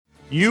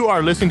You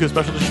are listening to a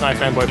special edition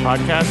iFanboy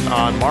podcast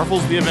on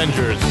Marvel's The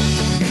Avengers.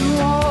 You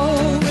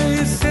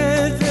always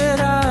said that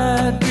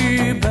I'd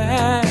be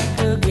back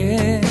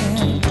again.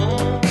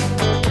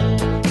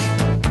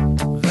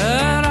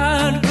 That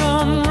I'd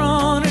come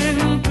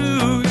running to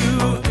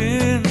you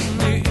in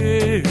the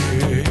end.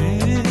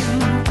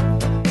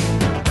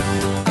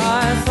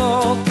 I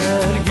thought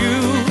that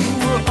you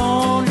were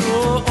on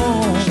your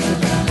own.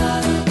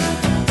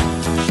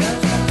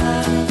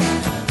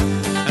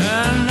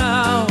 And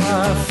now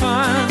I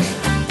find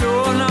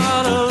you're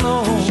not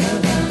alone.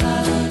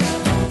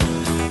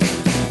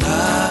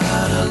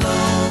 Not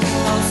alone.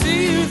 I'll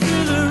see you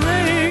through the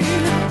rain.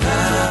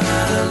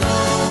 Not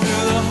alone.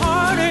 Through the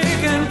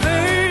heartache and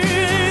pain.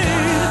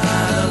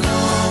 Not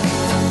alone.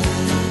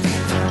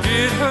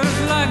 It hurts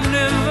like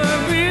never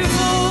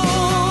before.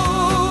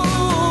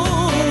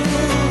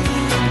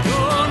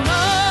 You're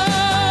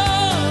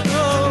not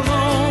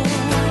alone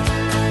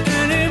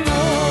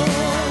anymore.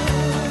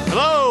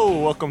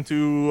 Hello, welcome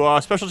to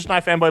a special edition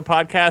iFanboy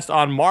podcast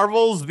on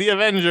Marvel's The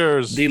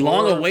Avengers. The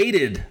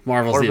long-awaited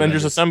Marvel's or The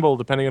Avengers Assemble,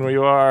 depending on where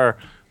you are.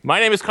 My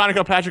name is Conor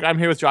Kilpatrick. I'm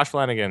here with Josh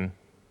Flanagan.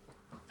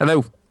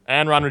 Hello.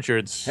 And Ron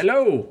Richards.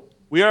 Hello.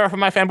 We are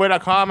from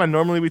iFanboy.com, and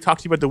normally we talk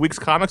to you about the week's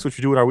comics, which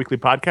we do in our weekly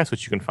podcast,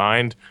 which you can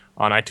find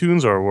on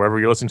iTunes or wherever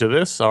you're listening to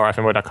this, or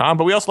iFanboy.com.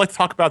 But we also like to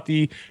talk about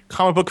the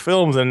comic book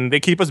films, and they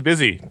keep us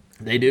busy.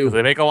 They do.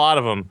 They make a lot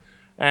of them.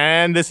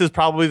 And this is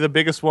probably the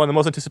biggest one, the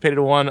most anticipated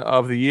one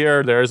of the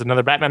year. There's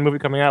another Batman movie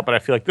coming out, but I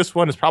feel like this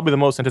one is probably the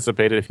most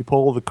anticipated if you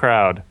poll the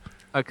crowd.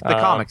 The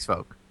comics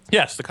folk.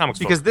 Yes, the comics.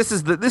 Because this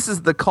is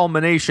the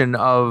culmination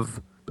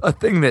of a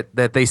thing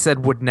that they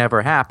said would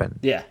never happen.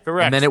 Yeah.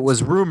 Correct. And then it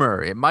was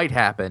rumor, it might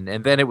happen,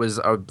 and then it was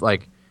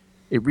like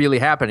it really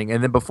happening.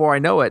 And then before I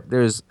know it,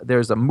 there's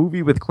a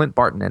movie with Clint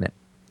Barton in it.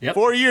 Yep.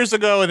 4 years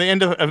ago, at the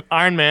end of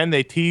Iron Man,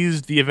 they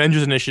teased the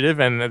Avengers Initiative,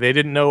 and they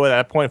didn't know at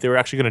that point if they were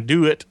actually going to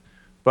do it.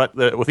 But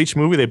with each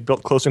movie, they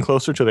built closer and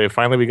closer till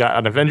we got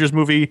an Avengers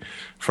movie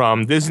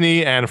from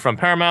Disney and from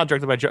Paramount,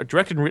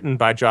 directed and written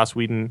by Joss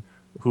Whedon,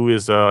 who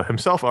is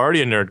himself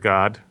already a nerd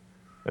god,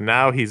 and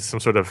now he's some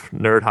sort of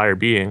nerd higher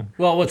being.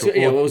 Well, what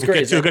was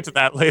great? We'll get to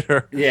that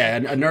later. Yeah,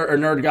 a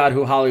nerd god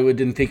who Hollywood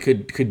didn't think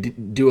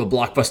could do a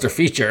blockbuster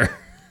feature.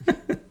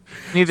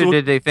 Neither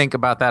did they think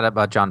about that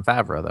about Jon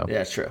Favreau, though.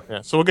 Yeah, it's true. Yeah,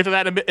 so we'll get to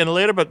that in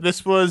later. But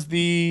this was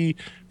the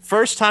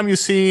first time you've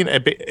seen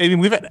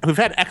we've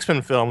had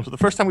X-Men films, but the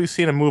first time we've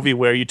seen a movie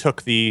where you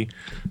took the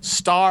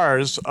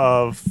stars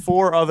of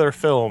 4 other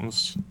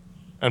films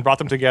and brought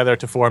them together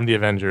to form the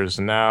Avengers.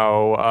 And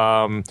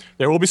now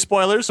there will be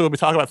spoilers, so we'll be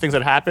talking about things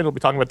that happened. We'll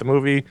be talking about the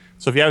movie.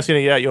 So if you haven't seen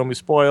it yet, you won't be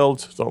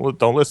spoiled.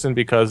 Don't listen,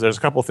 because there's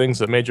a couple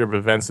things, major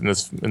events in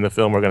the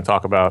film we're going to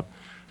talk about.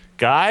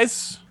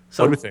 Guys,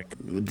 So, what do we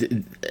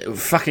think?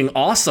 Fucking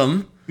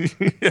awesome.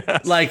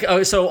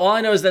 Yes. So all I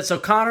know is that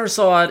Connor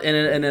saw it in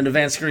an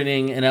advanced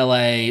screening in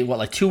LA. What,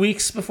 like 2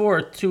 weeks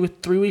before, 3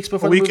 weeks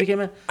before the movie came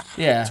in?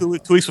 Yeah, 2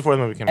 weeks before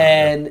the movie came out.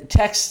 And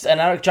Josh, I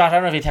don't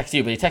know if he texted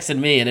you, but he texted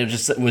me, and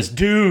it was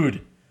dude.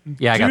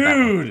 Yeah, I got that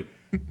one. Dude.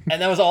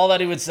 And that was all that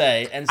he would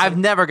say. And so, I've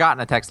never gotten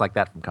a text like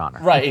that from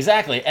Connor. Right,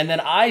 exactly. And then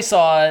I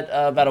saw it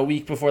about a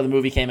week before the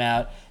movie came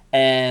out,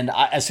 and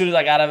as soon as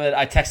I got out of it,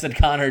 I texted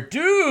Connor,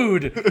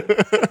 dude.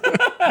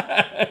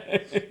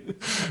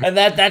 And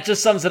that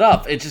just sums it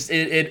up.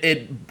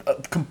 It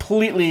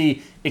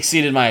completely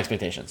exceeded my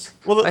expectations.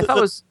 Well, I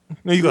thought was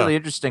really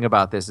interesting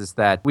about this is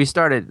that we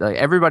started,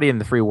 everybody in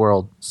the free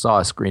world saw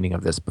a screening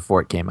of this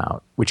before it came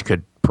out, which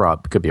could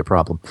be a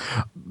problem.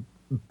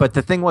 But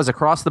the thing was,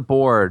 across the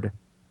board,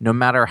 no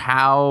matter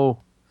how,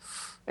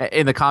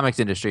 in the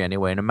comics industry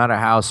anyway, no matter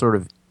how sort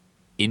of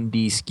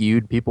indie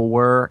skewed people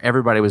were,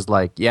 everybody was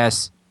like,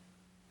 yes.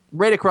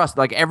 Right across,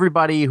 like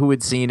everybody who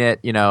had seen it,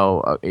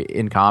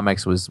 in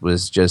comics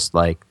was just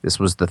like, this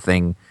was the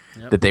thing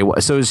that they.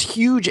 So it was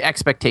huge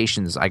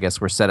expectations, I guess,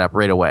 were set up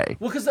right away.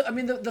 Well, because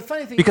the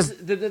funny thing is,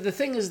 the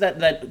thing is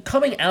that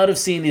coming out of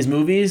seeing these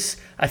movies,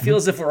 I feel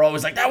as if we're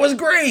always like, that was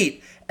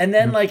great. And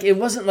then like it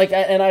wasn't like,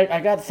 and I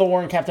got Thor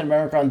and Captain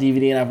America on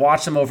DVD, and I've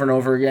watched them over and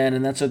over again,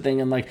 and that sort of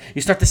thing. And like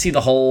you start to see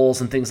the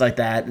holes and things like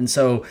that. And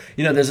so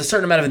there's a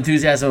certain amount of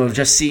enthusiasm of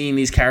just seeing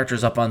these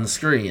characters up on the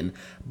screen.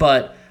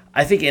 But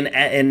I think in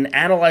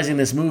analyzing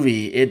this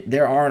movie,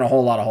 there aren't a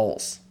whole lot of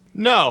holes.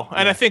 No,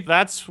 and I think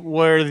that's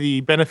where the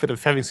benefit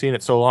of having seen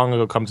it so long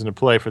ago comes into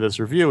play for this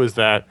review, is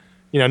that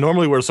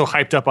normally we're so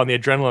hyped up on the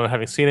adrenaline of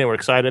having seen it, we're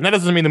excited, and that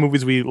doesn't mean the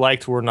movies we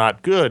liked were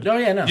not good. Oh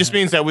yeah, no. It just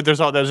means that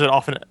there's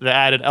often the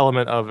added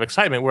element of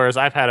excitement. Whereas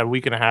I've had a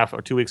week and a half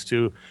or 2 weeks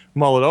to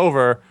mull it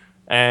over,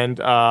 and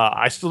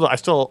I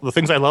still the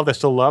things I loved, I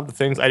still love. The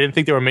things I didn't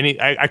think there were many.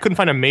 I couldn't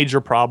find a major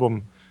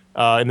problem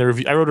in the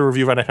review. I wrote a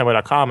review on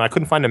iFanboy.com, and I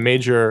couldn't find a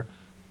major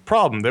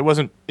problem. There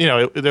wasn't,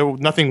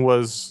 nothing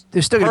was.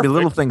 There's still going to be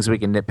little things we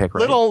can nitpick,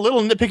 right?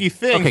 Little nitpicky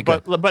things, Okay,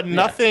 but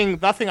nothing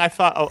I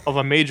thought of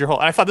a major hole.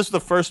 I thought this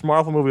was the first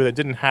Marvel movie that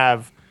didn't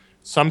have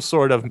some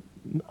sort of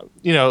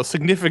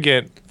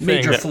significant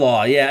major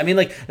flaw. Yeah, I mean,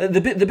 like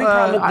the big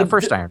problem. The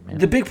first Iron Man.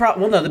 The big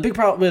problem. Well, no, the big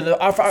problem with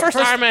our first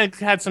Iron Man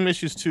had some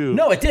issues too.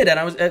 No, it did,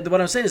 and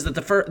what I'm saying is that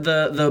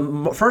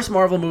the first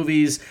Marvel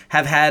movies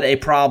have had a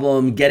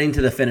problem getting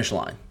to the finish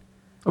line.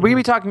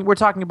 We're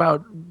talking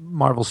about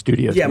Marvel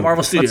Studios. Yeah,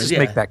 Marvel Studios. Let's just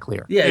make that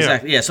clear. Yeah,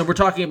 exactly. Yeah, so we're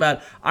talking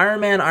about Iron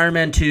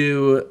Man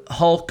 2,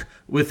 Hulk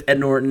with Ed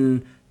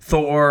Norton,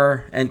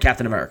 Thor, and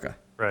Captain America.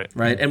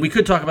 Right. And we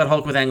could talk about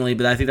Hulk with Ang Lee,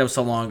 but I think that was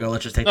so long ago.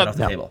 Let's just take that off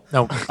the table.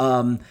 No.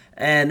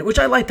 And which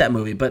I like that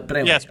movie, but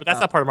anyway. Yes, but that's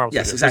not part of Marvel.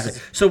 Yes, Studios.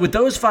 exactly. So with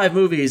those 5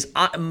 movies,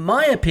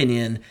 my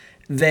opinion,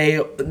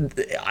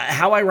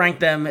 how I rank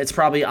them, it's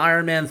probably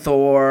Iron Man,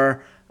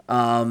 Thor,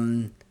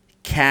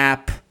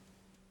 Cap,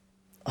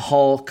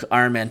 Hulk,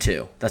 Iron Man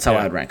 2. That's how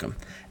I would rank them.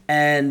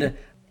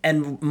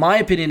 And my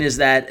opinion is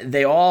that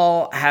they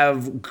all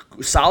have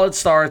solid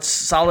starts,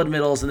 solid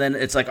middles, and then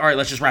it's like, all right,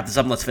 let's just wrap this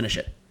up and let's finish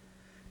it.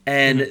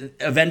 And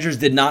Avengers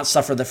did not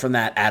suffer from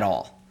that at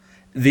all.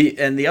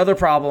 The other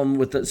problem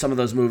with some of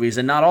those movies,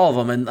 and not all of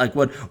them, and like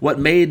what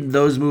made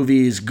those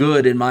movies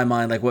good in my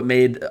mind, like what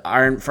made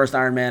first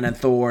Iron Man and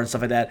Thor and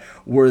stuff like that,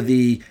 were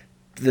the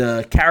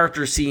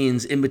character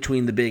scenes in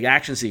between the big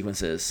action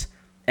sequences.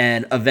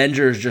 And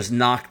Avengers just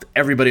knocked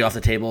everybody off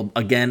the table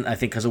again. I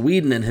think because of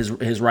Whedon and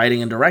his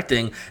writing and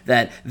directing,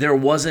 that there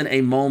wasn't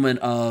a moment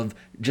of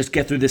just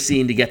get through the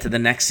scene to get to the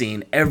next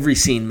scene. Every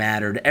scene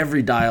mattered.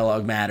 Every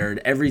dialogue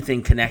mattered.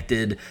 Everything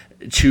connected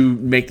to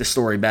make the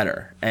story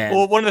better.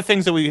 And one of the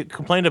things that we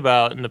complained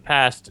about in the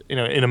past, in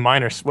a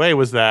minor way,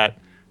 was that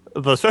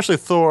especially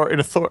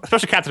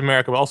especially Captain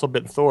America, but also a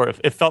bit in Thor,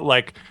 it felt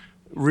like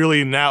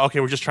really now, okay,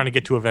 we're just trying to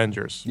get to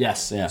Avengers.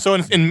 Yes, yeah. So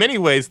in many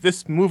ways,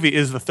 this movie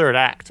is the third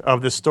act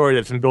of this story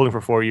that's been building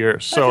for 4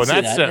 years. So in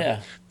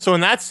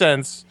that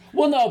sense.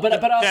 Well, no, but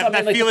also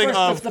that I mean,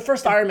 like the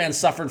first Iron Man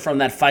suffered from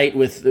that fight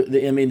with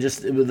the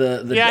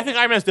I think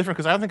Iron Man's different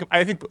because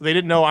I think they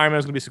didn't know Iron Man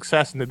was going to be a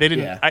success, and they didn't.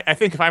 Yeah. I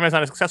think if Iron Man's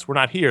not a success, we're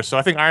not here. So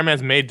I think Iron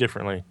Man's made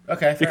differently.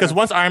 Okay. Because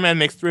once Iron Man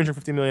makes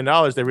 $350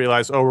 million, they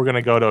realize, we're going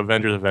to go to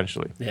Avengers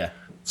eventually. Yeah.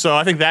 So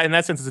I think that in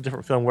that sense is a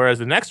different film. Whereas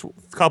the next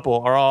couple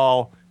are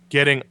all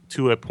getting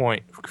to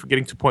point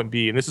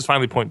B, and this is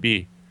finally point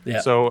B. Yeah.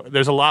 So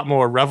there's a lot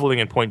more reveling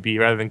in point B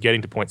rather than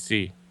getting to point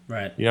C.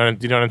 Right. Do you know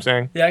what I'm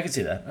saying? Yeah, I can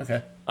see that.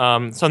 Okay.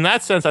 So in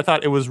that sense, I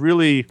thought it was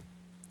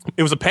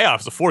a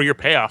payoff. It's a 4-year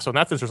payoff. So in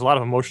that sense, there's a lot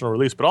of emotional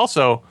release. But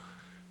also,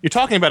 you're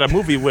talking about a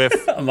movie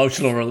with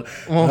emotional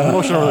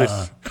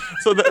release.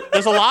 So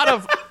there's a lot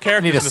of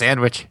characters. Need a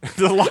sandwich.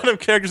 There's a lot of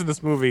characters in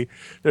this movie.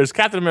 There's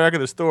Captain America,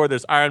 there's Thor,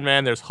 there's Iron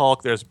Man, there's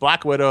Hulk, there's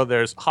Black Widow,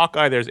 there's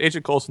Hawkeye, there's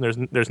Agent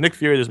Coulson, there's Nick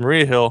Fury, there's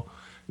Maria Hill,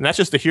 and that's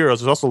just the heroes.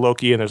 There's also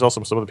Loki, and there's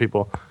also some other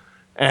people.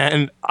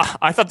 And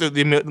I thought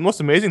the most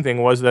amazing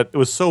thing was that it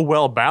was so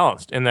well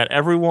balanced, and that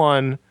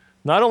everyone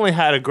not only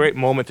had a great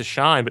moment to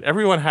shine, but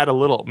everyone had a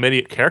little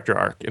mini character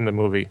arc in the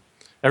movie.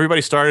 Everybody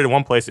started in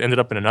one place and ended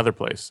up in another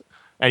place.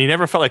 And you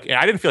never felt like,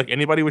 I didn't feel like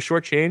anybody was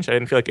shortchanged. I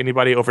didn't feel like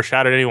anybody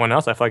overshadowed anyone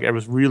else. I felt like it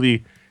was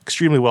really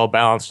extremely well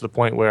balanced to the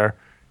point where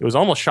it was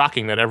almost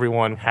shocking that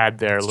everyone had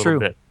their little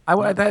bit.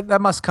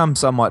 That must come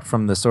somewhat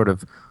from the sort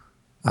of,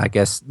 I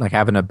guess, like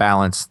having to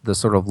balance the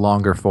sort of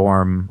longer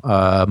form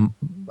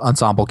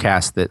ensemble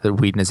cast that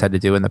Whedon has had to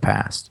do in the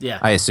past. Yeah.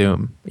 I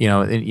assume,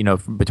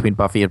 between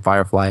Buffy and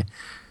Firefly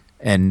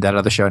and that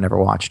other show I never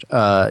watched,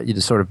 you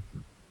just sort of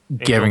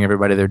giving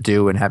everybody their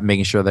due and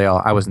making sure they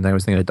all. I was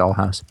thinking of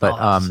Dollhouse, but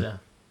yeah.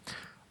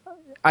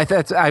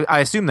 I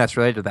assume that's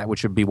related to that,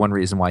 which would be one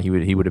reason why he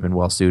would have been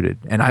well suited.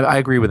 And I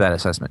agree with that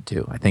assessment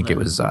too. I think it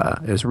was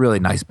really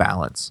nice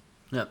balance.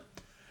 Yeah.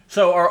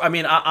 So,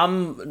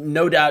 I'm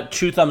no doubt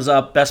 2 thumbs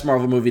up, best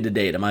Marvel movie to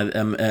date. Am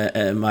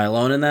I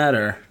alone in that,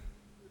 or?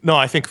 No,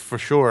 I think for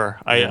sure.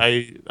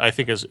 Yeah. I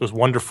think it was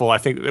wonderful. I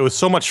think it was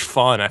so much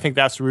fun. I think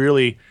that's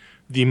really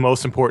the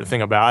most important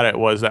thing about it,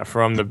 was that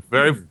from the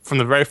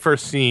very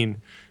first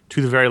scene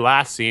to the very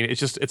last scene,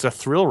 it's a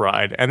thrill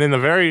ride. And then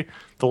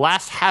the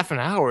last half an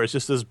hour is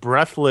just this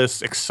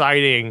breathless,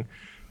 exciting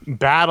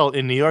battle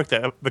in New York,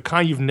 that the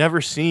kind you've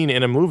never seen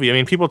in a movie. I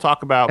mean, people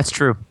talk about that's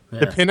true.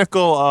 The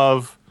pinnacle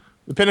of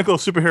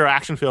superhero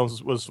action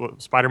films was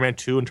Spider-Man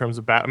 2 in terms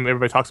of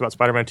everybody talks about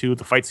Spider-Man 2,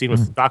 the fight scene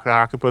with Dr.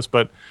 Octopus,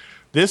 but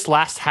this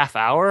last half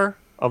hour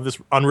of this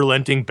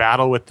unrelenting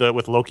battle with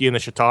Loki and the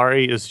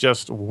Chitauri is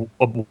just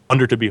a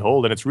wonder to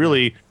behold, and it's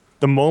really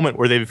the moment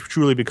where they've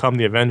truly become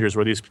the Avengers,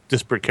 where these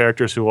disparate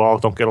characters who all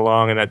don't get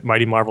along in that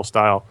mighty Marvel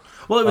style.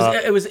 Well,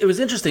 it was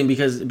interesting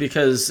because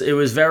it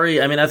was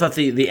very. I mean, I thought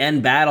the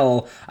end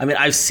battle. I mean,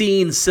 I've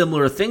seen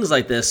similar things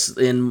like this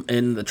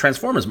in the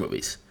Transformers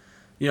movies.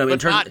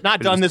 Not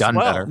done this well.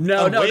 Better.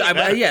 No.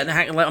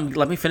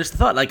 Let me finish the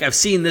thought. Like, I've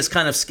seen this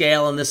kind of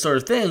scale and this sort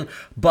of thing,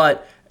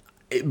 but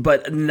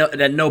no,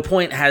 at no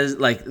point has,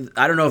 like,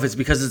 I don't know if it's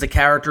because it's the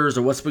characters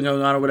or what's been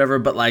going on or whatever,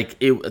 but like,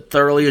 it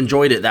thoroughly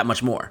enjoyed it that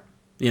much more.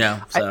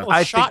 So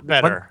I shot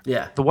better.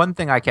 The one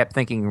thing I kept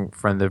thinking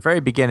from the very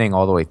beginning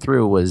all the way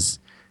through was,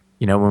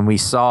 when we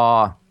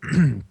saw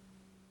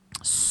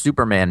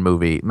Superman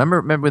movie.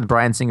 Remember when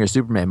Bryan Singer's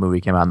Superman movie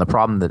came out, and the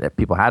problem that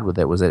people had with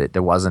it was that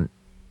there wasn't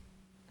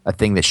a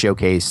thing that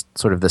showcased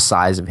sort of the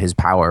size of his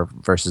power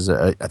versus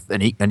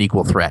an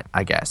equal threat,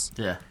 I guess.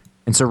 Yeah.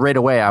 And so right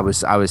away, I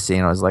was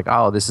seeing, I was like,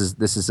 oh, this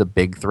is a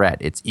big threat.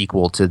 It's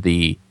equal to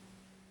the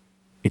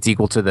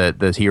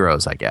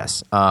heroes, I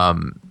guess.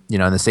 And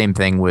the same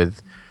thing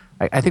with,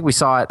 I think we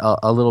saw it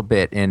a little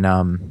bit in.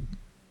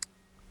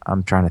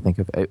 I'm trying to think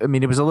of. I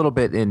mean, it was a little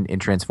bit in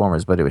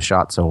Transformers, but it was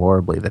shot so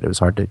horribly that it was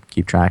hard to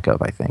keep track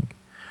of, I think.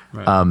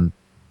 Right.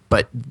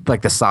 But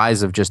like the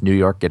size of just New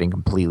York getting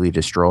completely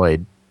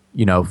destroyed,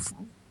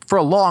 for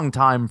a long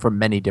time from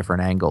many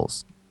different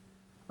angles.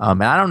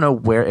 And I don't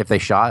know if they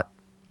shot,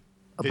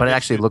 but it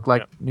actually looked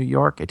like New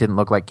York. It didn't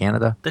look like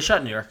Canada. They shot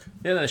in New York.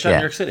 Yeah, they shot in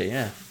New York City.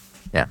 Yeah.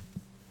 Yeah.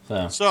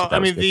 So I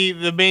mean,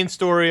 the main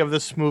story of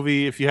this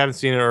movie, if you haven't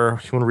seen it or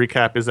if you want to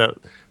recap, is that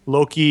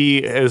Loki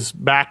is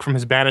back from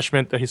his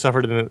banishment that he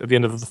suffered at the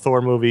end of the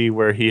Thor movie,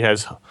 where he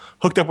has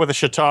hooked up with a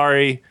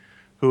Chitauri,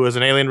 who is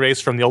an alien race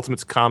from the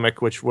Ultimates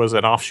comic, which was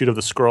an offshoot of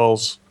the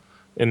Skrulls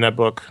in that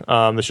book.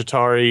 The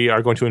Chitauri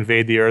are going to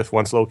invade the Earth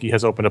once Loki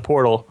has opened a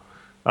portal,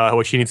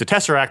 which he needs a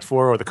Tesseract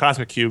for, or the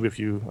Cosmic Cube, if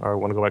you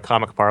want to go by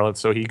comic parlance.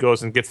 So he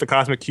goes and gets the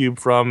Cosmic Cube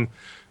from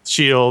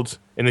S.H.I.E.L.D.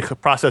 In the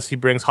process, he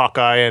brings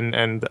Hawkeye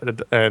and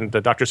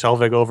Dr.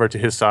 Selvig over to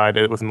his side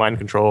with mind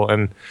control,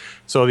 and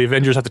so the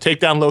Avengers have to take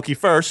down Loki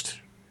first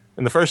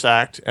in the first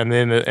act, and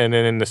then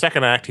in the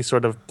second act, he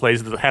sort of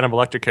plays the Hannibal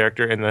Lecter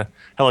character in the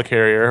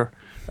helicarrier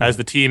as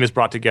the team is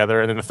brought together,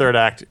 and in the third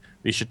act,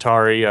 the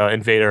Chitauri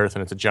invade Earth,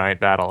 and it's a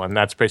giant battle, and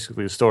that's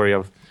basically the story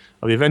of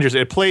the Avengers.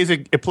 It plays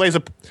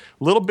a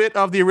little bit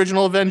of the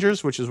original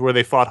Avengers, which is where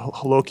they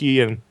fought Loki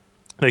and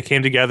they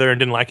came together and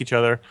didn't like each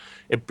other.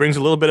 It brings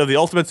a little bit of the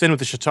Ultimates in with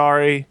the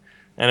Chitauri,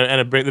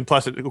 and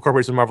plus it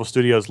incorporates the Marvel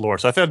Studios lore.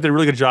 So I thought they did a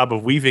really good job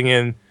of weaving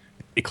in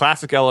the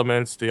classic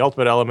elements, the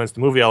Ultimate elements, the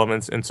movie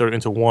elements, and sort of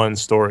into one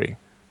story.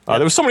 There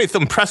were so many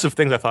impressive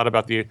things I thought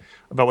about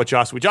what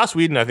Joss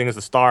Whedon, I think, is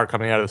the star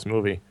coming out of this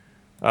movie.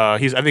 I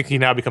think he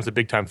now becomes a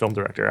big-time film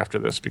director after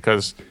this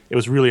because it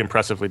was really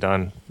impressively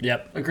done.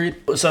 Yep, agreed.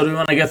 So do we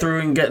want to get through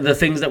and get the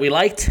things that we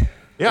liked?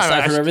 Yeah,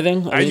 aside from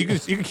everything.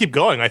 You can keep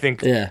going. I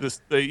think. Yeah.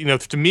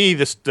 To me,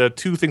 the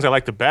two things I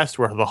liked the best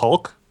were the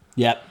Hulk.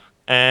 Yep.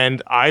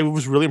 And I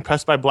was really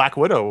impressed by Black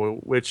Widow,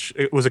 which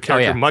it was a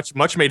character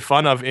much made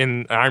fun of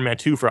in Iron Man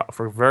 2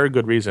 for very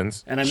good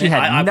reasons. And she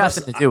had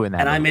nothing to do in that.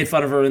 And movie. I made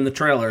fun of her in the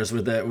trailers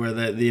where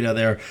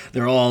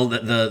they're all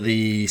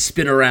the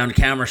spin around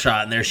camera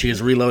shot, and there she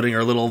is reloading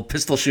her little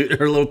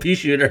pea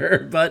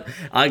shooter. But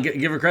I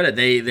give her credit;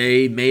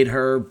 they made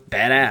her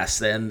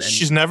badass. And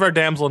she's never a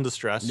damsel in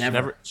distress.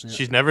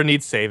 She's never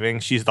needs saving.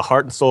 She's the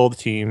heart and soul of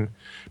the team,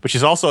 but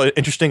she's also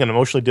interesting and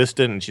emotionally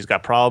distant, and she's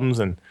got problems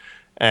and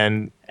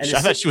I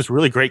thought she was a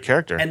really great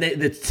character. And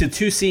the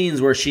two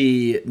scenes where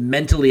she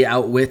mentally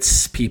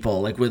outwits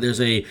people, like where there's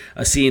a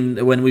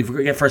scene when we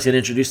first get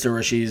introduced to her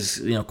where she's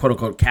quote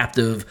unquote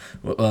captive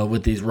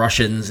with these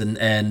Russians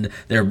and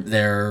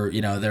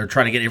they're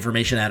trying to get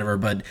information out of her,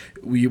 but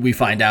we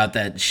find out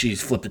that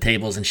she's flipped the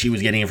tables and she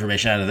was getting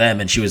information out of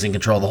them and she was in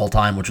control the whole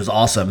time, which was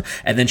awesome.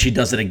 And then she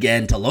does it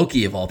again to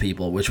Loki of all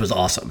people, which was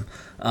awesome.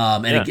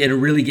 It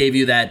really gave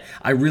you that.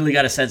 I really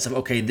got a sense of,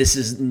 okay, this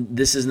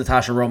is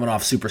Natasha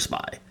Romanoff, super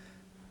spy.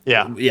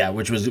 Yeah,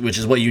 which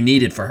is what you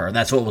needed for her.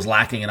 That's what was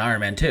lacking in Iron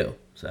Man 2.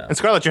 So. And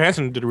Scarlett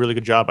Johansson did a really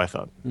good job, I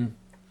thought.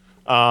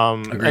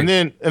 And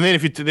then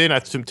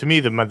to me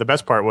the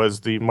best part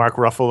was the Mark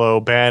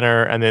Ruffalo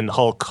Banner and then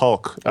Hulk.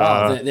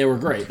 They were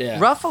great. Yeah,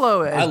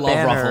 Ruffalo. I love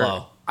Banner,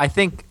 Ruffalo. I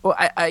think. Well,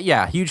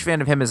 huge fan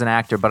of him as an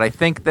actor, but I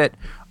think that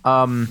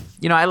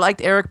I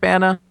liked Eric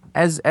Bana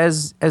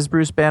as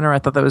Bruce Banner. I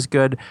thought that was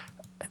good.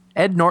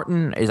 Ed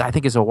Norton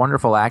is a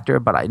wonderful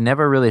actor, but I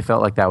never really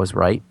felt like that was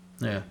right.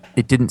 Yeah,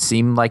 it didn't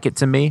seem like it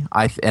to me.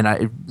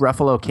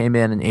 Ruffalo came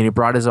in and he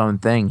brought his own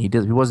thing. He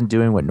wasn't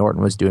doing what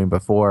Norton was doing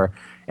before,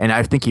 and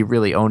I think he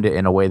really owned it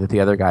in a way that the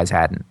other guys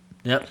hadn't.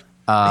 Yep.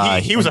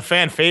 He was a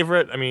fan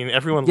favorite. I mean,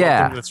 everyone loved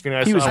him on the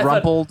screen. He was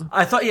rumpled.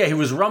 I thought he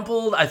was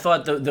rumpled. I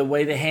thought the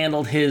way they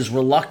handled his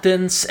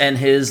reluctance and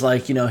his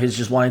his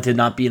just wanting to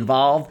not be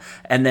involved,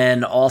 and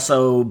then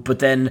also, but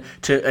then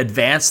to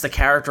advance the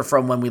character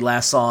from when we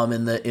last saw him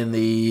in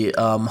the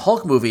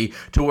Hulk movie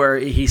to where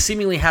he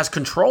seemingly has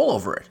control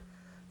over it.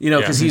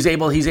 Because he's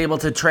able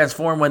to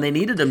transform when they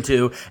needed him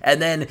to,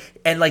 and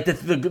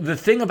the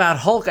thing about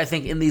Hulk, I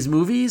think, in these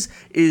movies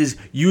is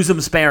use him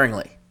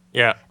sparingly.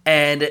 Yeah.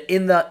 And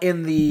in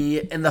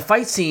the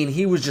fight scene,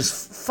 he was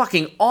just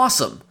fucking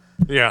awesome.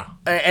 Yeah.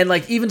 And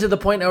even to the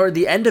point where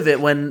the end of it,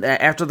 when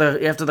after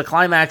the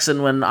climax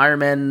and when Iron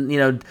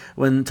Man,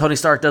 when Tony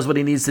Stark does what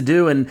he needs to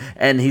do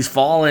and he's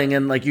falling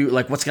and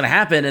what's gonna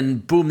happen,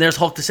 and boom, there's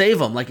Hulk to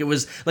save him. It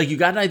was you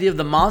got an idea of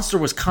the monster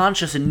was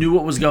conscious and knew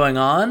what was going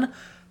on.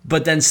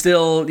 But then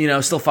still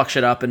fuck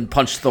shit up and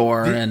punch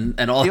Thor and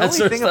all that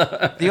sort of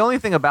stuff. The only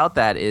thing about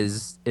that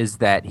is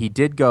that he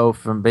did go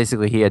from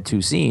basically he had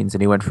two scenes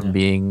and he went from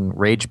being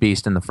Rage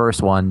Beast in the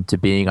first one to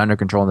being under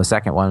control in the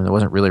second one, and there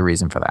wasn't really a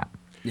reason for that.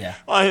 Yeah,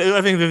 well,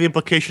 I think that the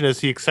implication is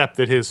he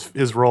accepted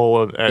his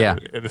role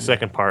in the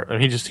second part. I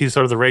mean, he's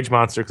sort of the rage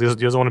monster because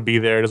he doesn't want to be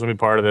there, he doesn't want to be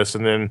part of this,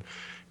 and then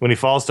when he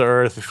falls to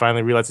Earth, he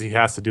finally realizes he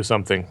has to do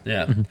something.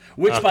 Yeah.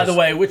 Which, by the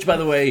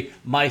way,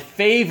 my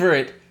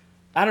favorite.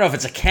 I don't know if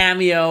it's a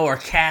cameo or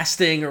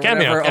casting or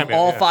whatever of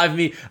all five of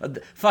me.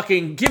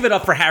 Fucking give it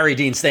up for Harry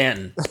Dean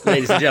Stanton,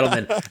 ladies and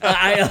gentlemen.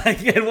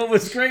 And what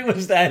was great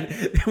was that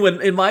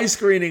when in my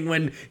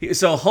screening,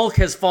 so Hulk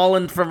has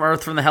fallen from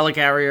Earth from the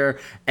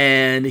helicarrier,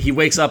 and he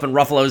wakes up and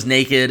Ruffalo's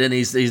naked, and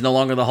he's no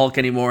longer the Hulk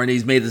anymore, and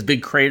he's made this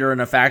big crater in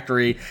a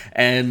factory,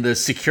 and the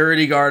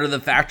security guard of the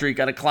factory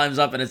kind of climbs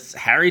up, and it's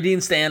Harry Dean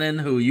Stanton,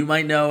 who you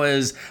might know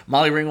as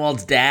Molly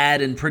Ringwald's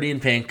dad in Pretty in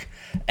Pink.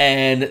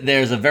 And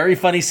there's a very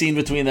funny scene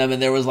between them,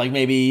 and there was like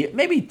maybe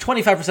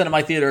 25% of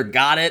my theater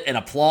got it and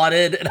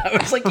applauded, and I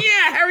was like,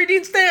 yeah, Harry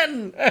Dean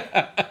Stanton.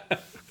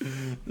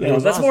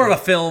 That's awesome. More of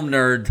a film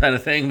nerd kind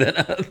of thing than.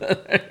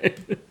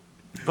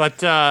 But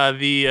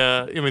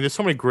there's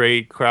so many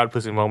great crowd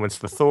pleasing moments.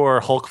 The Thor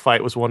Hulk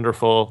fight was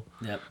wonderful.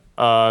 Yep.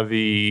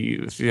 I'm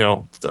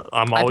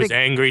always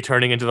angry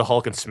turning into the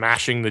Hulk and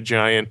smashing the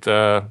giant.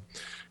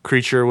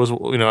 Creature was,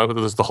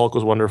 the Hulk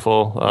was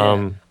wonderful.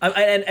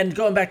 And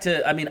going back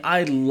to,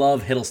 I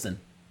love Hiddleston.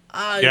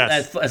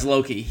 As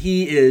Loki,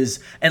 he is,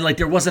 and like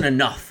there wasn't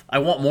enough. I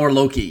want more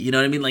Loki. You know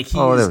what I mean? Like that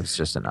was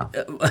just enough.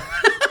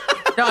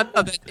 No,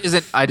 that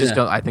isn't. I just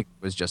don't. I think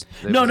it was just.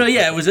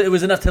 It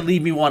was enough to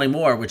leave me wanting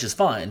more, which is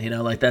fine.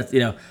 Like that's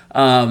the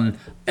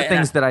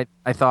things that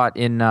I thought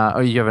in.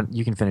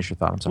 You can finish your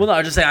thought. I'm sorry. Well, no,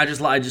 I just say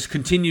I just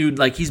continued.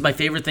 Like he's my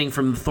favorite thing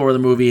from Thor the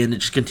movie, and it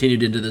just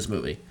continued into this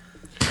movie.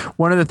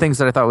 One of the things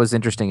that I thought was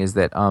interesting is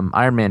that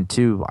Iron Man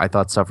 2, I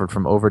thought, suffered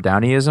from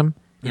over-Downeyism.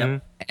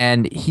 Yep.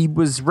 And he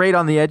was right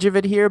on the edge of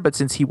it here, but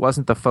since he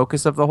wasn't the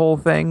focus of the whole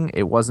thing,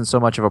 it wasn't so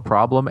much of a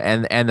problem.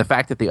 And the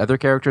fact that the other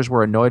characters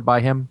were annoyed by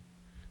him,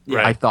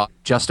 I thought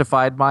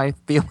justified my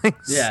feelings.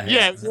 Yeah.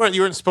 You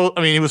weren't supposed.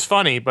 He was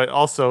funny, but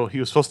also he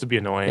was supposed to be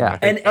annoying. Yeah.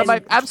 And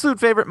my absolute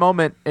favorite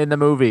moment in the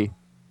movie,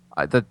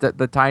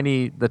 the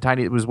tiny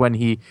it was when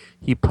he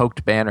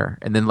poked Banner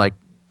and then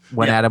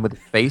went at him with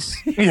his face.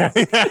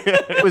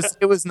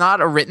 It was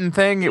not a written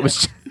thing. It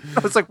was. I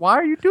was like, why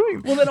are you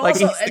doing? Well, then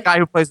also, he's the guy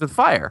who plays with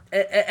fire.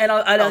 And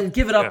I'll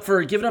give it up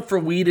for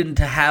Whedon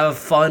to have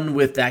fun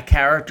with that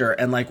character.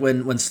 And like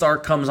when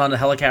Stark comes on the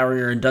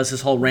helicarrier and does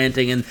his whole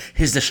ranting and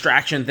his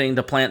distraction thing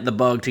to plant the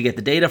bug to get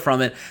the data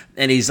from it,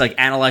 and he's like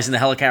analyzing the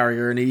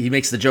helicarrier, and he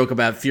makes the joke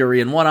about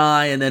Fury in one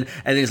eye, and then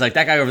he's like,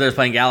 that guy over there is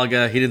playing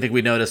Galaga. He didn't think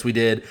we noticed. We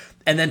did.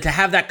 And then to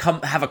have that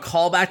have a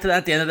callback to that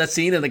at the end of that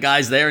scene, and the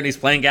guy's there and he's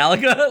playing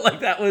Galaga, like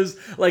that was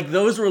like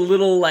those were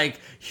little like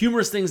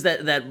humorous things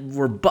that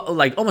were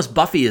like almost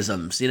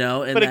Buffyisms,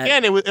 And but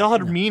again, it all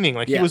had meaning.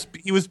 Like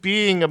he was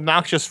being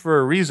obnoxious for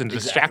a reason to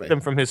distract them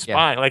from his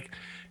spy. Like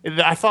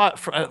I thought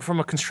from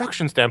a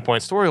construction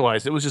standpoint, story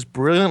wise, it was just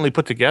brilliantly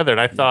put together.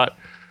 And I thought,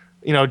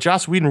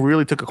 Joss Whedon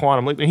really took a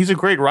quantum leap. And he's a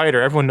great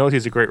writer. Everyone knows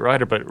he's a great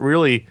writer. But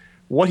really,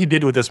 what he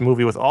did with this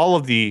movie, with all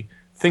of the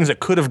things that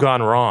could have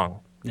gone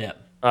wrong. Yeah.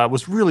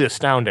 Was really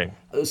astounding.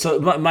 So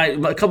a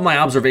couple of my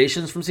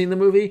observations from seeing the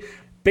movie,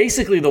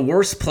 basically the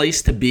worst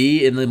place to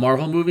be in the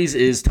Marvel movies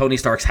is Tony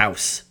Stark's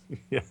house.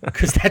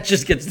 Because that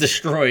just gets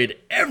destroyed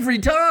every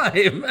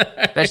time.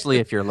 Especially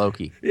if you're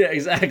Loki. Yeah,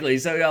 exactly.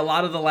 So a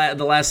lot of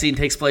the last scene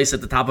takes place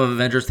at the top of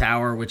Avengers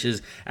Tower, which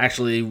is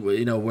actually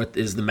what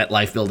is the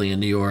MetLife building in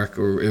New York,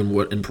 or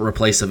in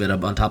replace of it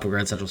up on top of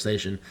Grand Central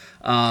Station.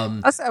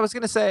 I was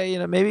going to say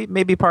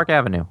maybe Park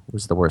Avenue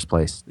was the worst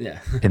place. Yeah.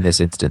 In this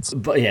instance.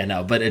 But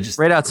but it just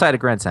right outside of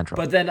Grand Central.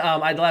 But then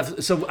I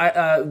laughed.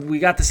 So we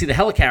got to see the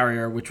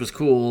helicarrier, which was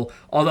cool.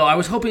 Although I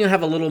was hoping it'd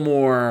have a little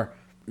more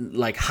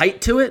like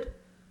height to it.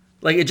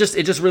 Like it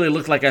just really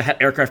looked like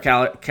a aircraft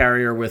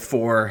carrier with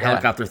four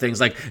helicopter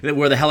things. Like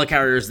where the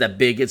helicarrier is that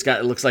big, it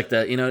looks like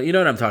the you know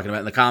what I'm talking about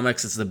in the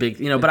comics. It's the big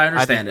But I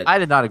understand it. I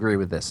did not agree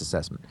with this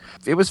assessment.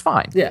 It was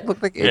fine. Yeah, it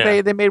looked like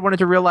they made one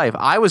into real life.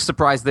 I was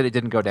surprised that it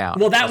didn't go down.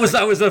 Well, that was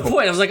the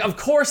point. I was like, of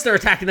course they're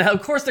attacking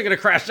of course they're going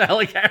to crash the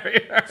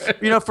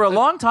helicarrier. For a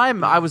long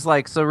time I was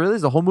like, so really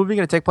is the whole movie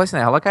going to take place in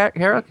a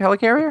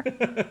helicarrier?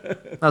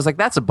 And I was like,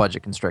 that's a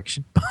budget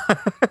constriction.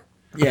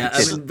 Yeah,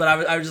 but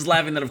I was just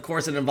laughing that, of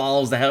course, it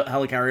involves the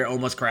helicarrier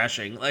almost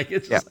crashing. Like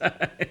it's just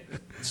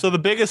So the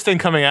biggest thing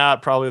coming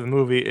out probably of the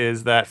movie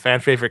is that fan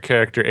favorite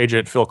character,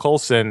 Agent Phil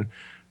Coulson.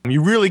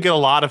 You really get a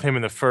lot of him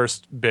in the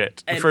first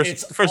bit. And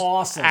it's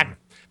awesome.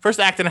 First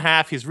act and a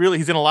half, he's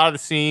in a lot of the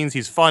scenes.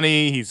 He's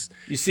funny. You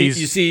see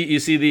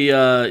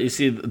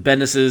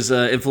Bendis's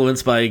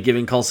influence by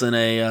giving Coulson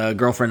a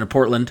girlfriend in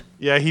Portland.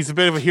 Yeah, he's a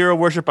bit of a hero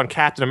worship on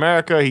Captain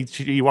America.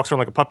 He walks around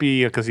like a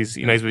puppy because he's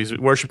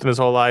worshipped him his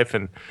whole life,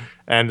 and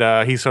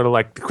he's sort of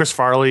like the Chris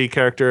Farley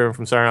character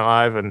from Saturday Night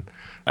Live,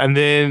 and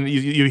then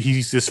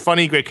he's this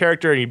funny, great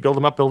character, and you build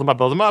him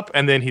up,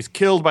 and then he's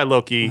killed by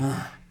Loki,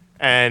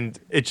 and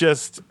it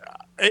just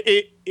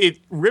it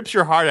rips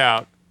your heart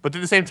out. But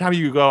at the same time,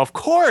 you go, of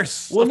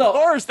course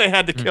they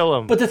had to kill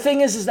him. But the thing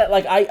is that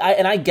like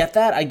I get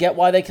that. I get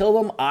why they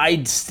killed him.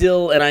 I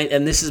still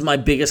and this is my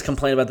biggest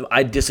complaint about them.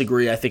 I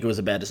disagree. I think it was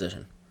a bad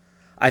decision.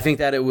 I think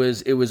that it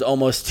was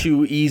almost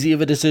too easy of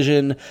a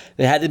decision.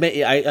 They had to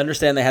make. I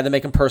understand they had to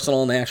make him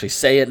personal, and they actually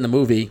say it in the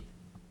movie.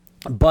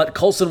 But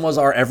Coulson was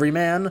our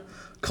everyman.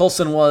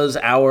 Coulson was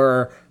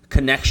our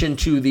connection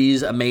to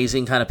these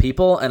amazing kind of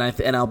people,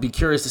 and I'll be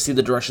curious to see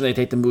the direction they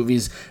take the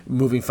movies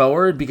moving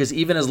forward, because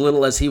even as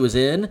little as he was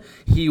in,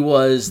 he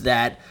was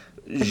that.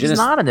 He's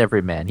not an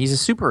everyman. He's a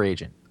super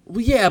agent. Well,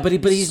 yeah, but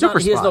he's Super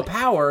not. He has spy. no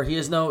power. He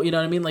has no. You know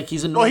what I mean? Like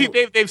he's a normal.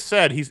 Well, they've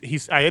said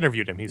he's. I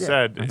interviewed him. He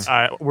said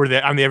I'm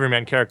the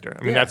everyman character.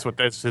 I mean, that's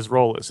his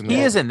role is.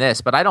 He is in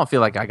this, but I don't feel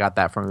like I got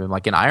that from him.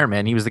 Like in Iron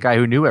Man, he was the guy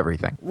who knew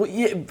everything. Well,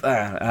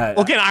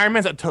 again, Iron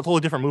Man's a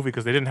totally different movie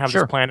because they didn't have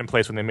this plan in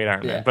place when they made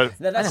Iron Man. But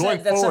going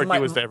forward, he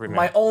was the everyman.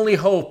 My only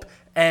hope,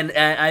 and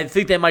I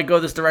think they might go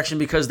this direction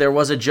because there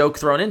was a joke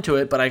thrown into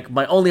it. But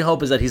my only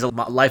hope is that he's a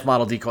life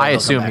model decoy. I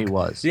assume he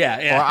was.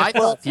 Yeah. Or I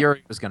thought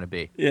Fury was going to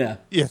be. Yeah.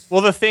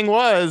 Well, the thing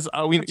was,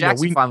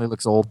 Jackson finally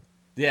looks old.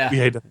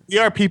 Yeah. We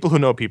are people who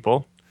know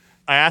people.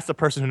 I asked the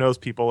person who knows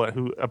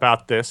people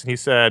about this, and he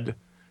said,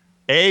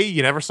 A,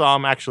 you never saw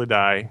him actually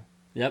die.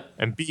 Yep.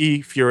 And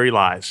B, Fury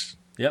lies.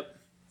 Yep.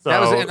 So,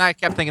 That was it, and I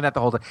kept thinking that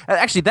the whole time.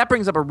 Actually, that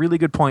brings up a really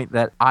good point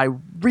that I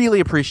really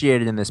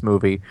appreciated in this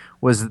movie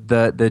was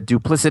the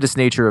duplicitous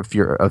nature of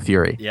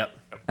Fury. Yep.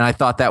 And I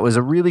thought that was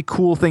a really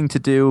cool thing to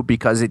do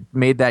because it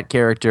made that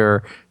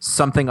character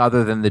something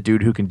other than the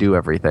dude who can do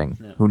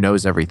everything, who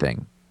knows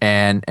everything.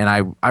 And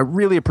I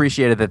really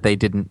appreciated that they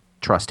didn't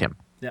trust him.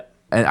 Yep.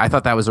 And I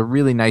thought that was a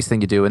really nice thing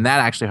to do. And that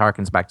actually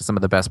harkens back to some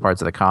of the best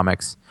parts of the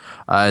comics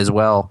as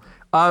well.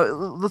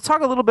 Let's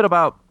talk a little bit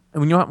about,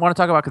 when you want to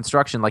talk about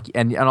construction, like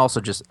and also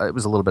just it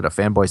was a little bit of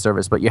fanboy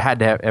service, but you had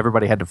to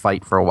everybody had to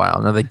fight for a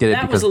while. No, they did it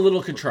because that was a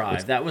little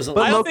contrived. That was.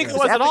 I don't think it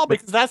was at all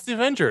because that's the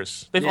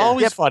Avengers. They've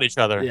always fought each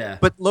other. Yeah.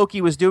 But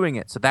Loki was doing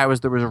it, so there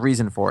was a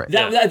reason for it.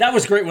 That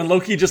was great when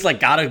Loki just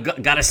like got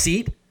a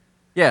seat.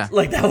 Yeah.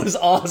 Like that was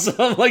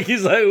awesome. Like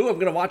he's like, "Ooh, I'm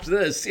gonna watch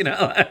this," you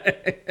know.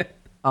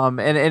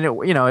 And it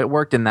it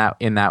worked in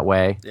that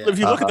way. Yeah. If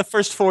you look at the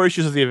first 4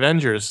 issues of the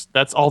Avengers,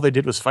 that's all they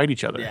did was fight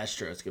each other. Yeah, that's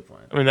true. That's a good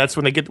point. I mean, that's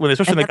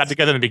especially when they got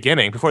together in the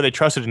beginning, before they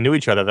trusted and knew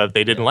each other, that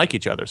they didn't like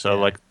each other. So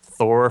like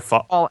Thor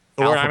and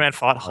Iron Man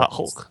fought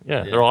Hulk.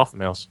 Yeah, they're all alpha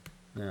males.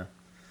 Yeah.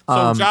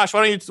 So Josh,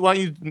 why don't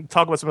you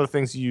talk about some of the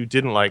things you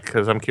didn't like?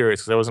 Because I'm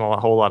curious. Because there wasn't a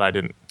whole lot I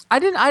didn't. I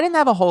didn't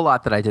have a whole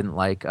lot that I didn't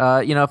like.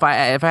 If I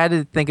had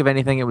to think of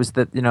anything, it was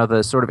that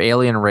the sort of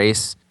alien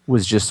race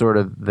was just sort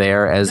of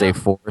there as a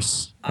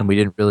force, and we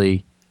didn't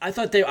really. I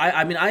thought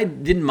I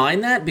didn't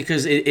mind that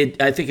because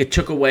I think it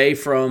took away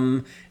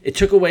from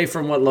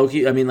what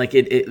Loki. I mean, like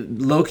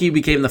Loki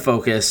became the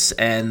focus,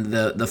 and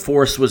the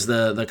Force was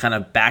the kind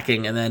of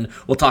backing, and then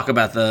we'll talk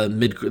about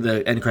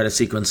the end credit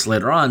sequence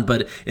later on.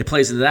 But it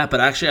plays into that.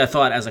 But actually, I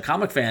thought as a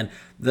comic fan,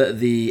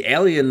 the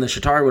alien, the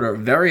Chitauri, were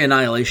very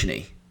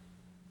Annihilation-y.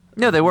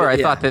 No, they were. I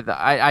thought that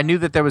I knew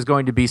that there was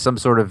going to be some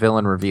sort of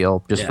villain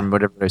reveal just from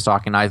whatever they was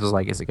talking. I was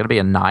like, is it going to be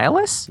a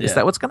nihilist? Is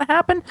that what's going to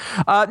happen?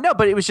 No,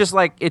 but it was just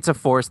like it's a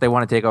force. They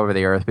want to take over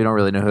the Earth. We don't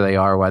really know who they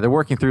are. Why they're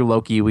working through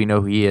Loki? We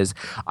know who he is.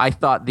 I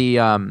thought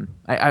I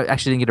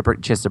actually didn't get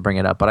a chance to bring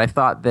it up, but I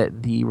thought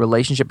that the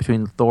relationship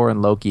between Thor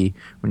and Loki,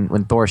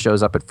 when Thor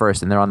shows up at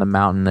first and they're on the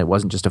mountain, it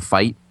wasn't just a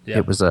fight. Yeah.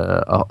 It was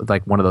a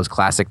like one of those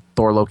classic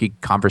Thor Loki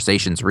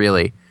conversations,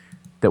 really.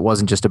 That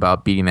wasn't just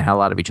about beating the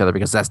hell out of each other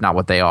because that's not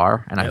what they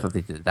are, and I thought they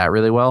did that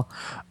really well.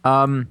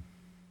 No,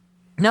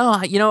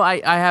 I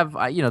have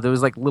there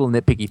was like little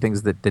nitpicky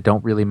things that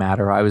don't really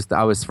matter. I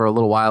was for a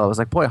little while I was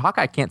like, boy,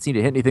 Hawkeye can't seem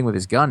to hit anything with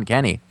his gun,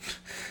 can he?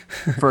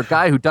 For a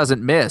guy who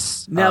doesn't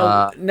miss.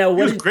 Now, he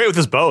was great with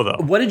his bow,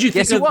 though. What did you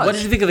think? What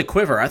did you think of the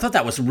quiver? I thought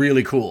that was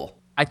really cool.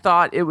 I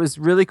thought it was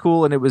really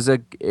cool, and it was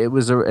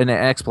an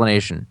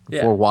explanation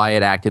for why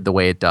it acted the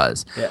way it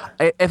does. Yeah.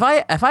 If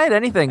I had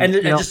anything, and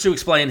just to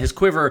explain, his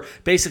quiver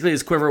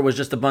was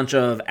just a bunch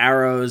of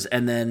arrows,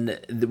 and then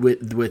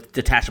with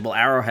detachable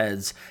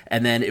arrowheads,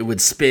 and then it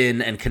would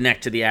spin and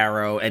connect to the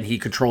arrow, and he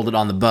controlled it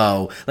on the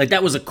bow. Like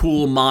that was a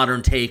cool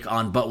modern take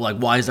on, but like,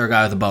 why is there a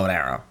guy with a bow and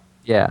arrow?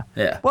 Yeah.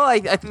 Yeah. Well, I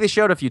think they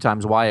showed a few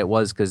times why it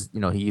was because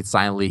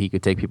he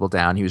could take people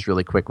down. He was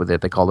really quick with it.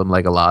 They called him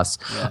Legolas.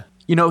 Yeah.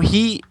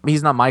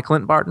 He's not my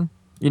Clint Barton.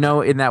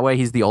 In that way,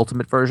 he's the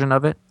ultimate version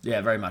of it.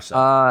 Yeah, very much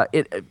so.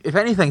 If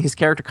anything, his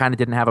character kind of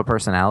didn't have a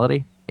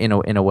personality in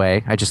a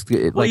way. I just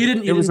you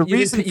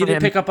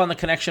didn't pick up on the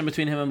connection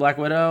between him and Black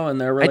Widow and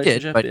their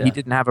relationship. I did, but he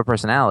didn't have a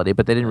personality.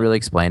 But they didn't really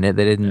explain it.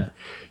 They didn't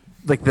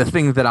like the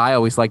thing that I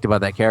always liked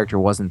about that character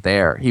wasn't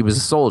there. He was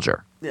a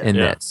soldier in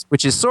this,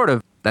 which is sort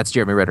of that's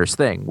Jeremy Renner's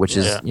thing, which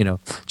is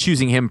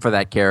choosing him for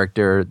that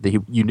character.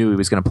 You knew he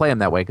was going to play him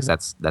that way because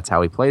that's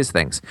how he plays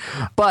things,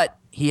 but.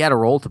 He had a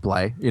role to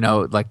play,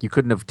 like you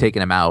couldn't have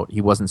taken him out. He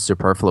wasn't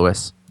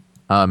superfluous,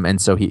 and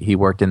so he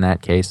worked in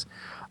that case.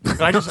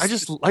 I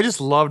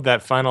just loved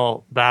that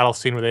final battle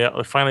scene where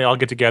they finally all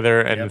get together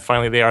and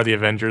finally they are the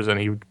Avengers,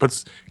 and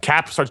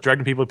Cap starts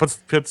directing people,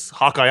 puts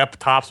Hawkeye up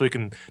top so he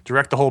can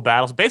direct the whole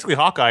battle. So basically,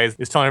 Hawkeye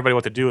is telling everybody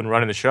what to do and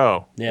running the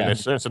show. Yeah.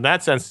 So in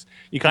that sense,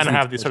 you kind of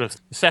have the sort of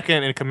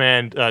second in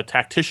command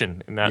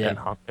tactician in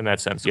that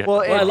sense. Yeah.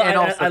 Well,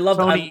 I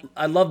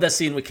love that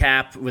scene with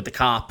Cap with the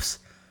cops.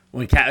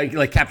 When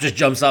Cap just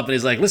jumps up and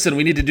he's like, "Listen,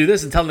 we need to do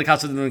this," and telling the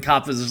cops, and then the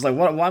cop is just like,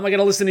 "Why am I going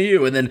to listen to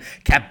you?" And then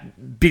Cap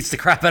beats the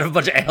crap out of a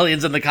bunch of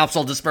aliens, and the cops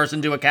all disperse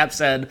and do what Cap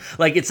said.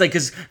 Like it's like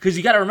because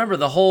you got to remember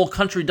the whole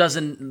country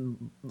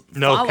doesn't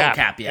follow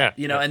Cap yet,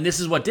 and this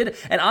is what did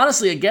it. And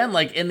honestly, again,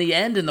 like in the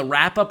end, in the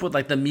wrap up with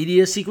like the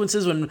media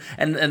sequences when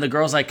and the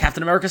girls like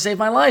Captain America saved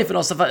my life and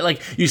all stuff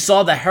like you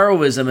saw the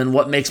heroism and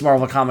what makes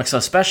Marvel Comics so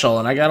special.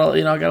 And I got a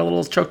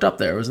little choked up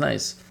there. It was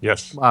nice.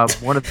 Yes.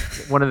 One of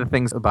the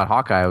things about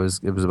Hawkeye I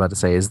was about to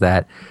say is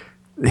that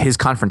his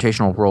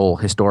confrontational role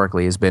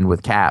historically has been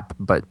with Cap,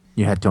 but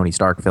you had Tony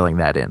Stark filling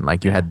that in.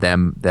 Like you had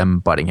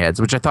them butting heads,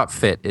 which I thought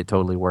fit. It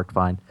totally worked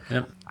fine.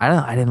 Yep.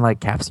 I didn't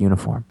like Cap's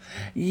uniform.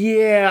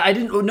 Yeah, I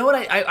didn't know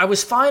what I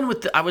was fine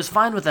with. I was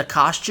fine with the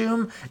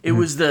costume. It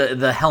was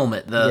the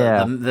helmet,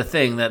 the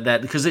thing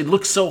that because it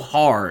looked so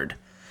hard.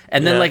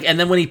 And then and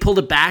then when he pulled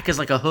it back as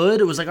like a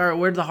hood, it was like, all right,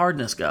 where'd the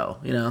hardness go?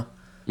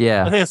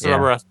 Yeah, I think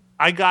it's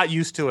I got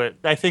used to it.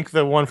 I think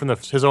the one from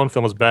his own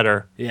film was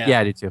better.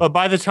 Yeah, I do too. But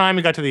by the time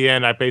we got to the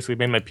end, I basically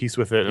made my peace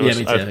with it. Me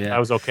too. I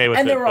was okay with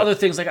it. And there were other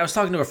things. Like I was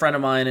talking to a friend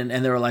of mine,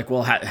 and they were like,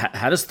 "Well,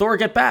 how does Thor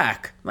get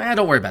back?" I'm like,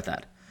 don't worry about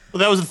that. Well,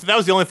 that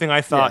was the only thing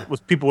I thought was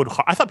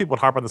I thought people would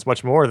harp on this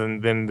much more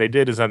than they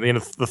did. Is at the end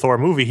of the Thor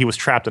movie, he was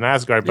trapped in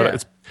Asgard,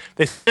 but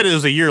they said it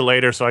was a year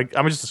later, so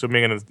I'm just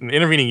assuming in an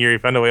intervening year he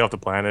found a way off the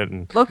planet.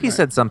 And Loki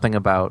said something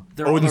about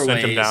Odin sent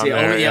him down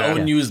there.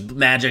 Odin used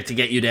magic to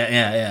get you down.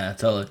 Yeah,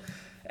 totally.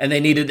 And they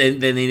needed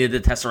the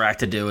Tesseract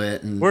to do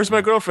it. And, where's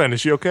my girlfriend?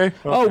 Is she okay?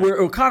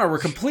 Connor, we're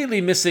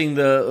completely missing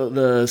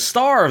the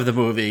star of the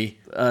movie,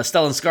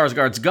 Stellan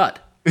Skarsgård's gut.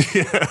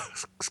 Yeah,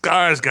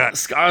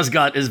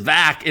 Skarsgård is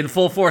back in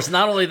full force.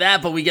 Not only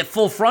that, but we get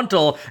full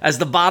frontal as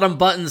the bottom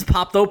buttons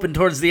popped open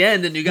towards the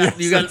end, and you got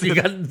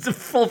the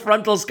full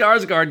frontal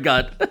Skarsgård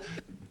gut.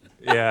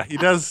 Yeah, he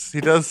does.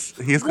 He's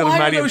got Why a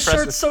mighty are those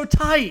impressive. shirts so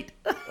tight?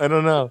 I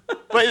don't know,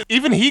 but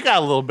even he got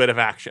a little bit of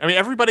action. I mean,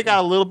 everybody got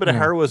a little bit of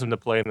heroism to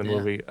play in the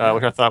movie,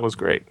 which I thought was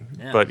great.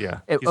 Yeah. But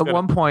at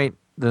one point,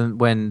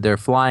 when they're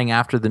flying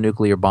after the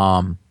nuclear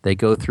bomb, they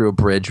go through a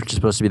bridge, which is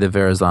supposed to be the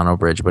Verrazano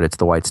Bridge, but it's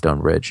the Whitestone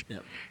Bridge.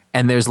 Yep.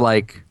 And there's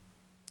a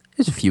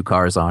few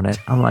cars on it.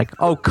 I'm like,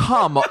 oh,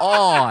 come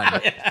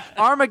on.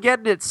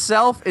 Armageddon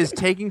itself is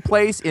taking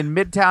place in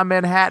Midtown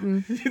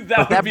Manhattan,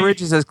 but that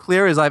bridge is as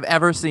clear as I've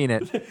ever seen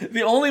it.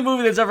 The only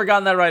movie that's ever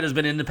gotten that right has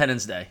been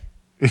Independence Day.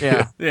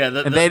 Yeah.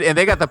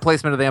 They got the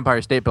placement of the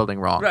Empire State Building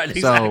wrong. Right,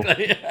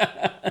 exactly.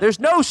 So there's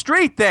no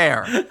street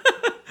there.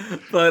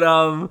 But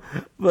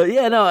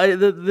yeah,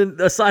 no.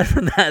 Aside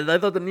from that, I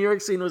thought the New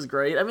York scene was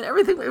great. I mean,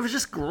 everything, it was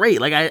just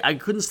great. Like I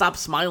couldn't stop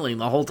smiling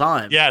the whole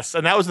time. Yes,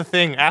 and that was the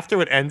thing.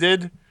 After it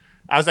ended,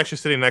 I was actually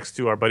sitting next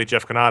to our buddy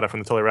Jeff Canada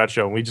from the Totally Rad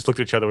Show, and we just looked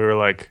at each other. We were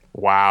like,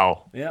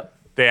 "Wow, yep,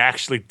 they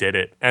actually did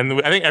it." And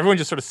I think everyone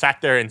just sort of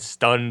sat there and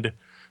stunned.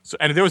 So,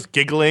 and there was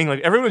giggling.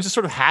 Like everyone was just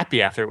sort of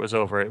happy after it was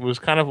over. It was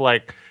kind of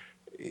like,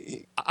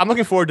 I'm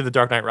looking forward to The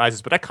Dark Knight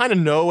Rises, but I kind of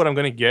know what I'm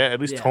going to get, at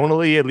least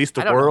tonally, at least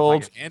the world. Know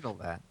if I can handle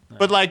that.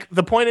 But like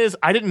the point is,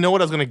 I didn't know what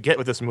I was going to get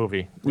with this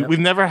movie. Yep. We've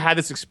never had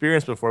this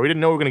experience before. We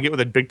didn't know what we were going to get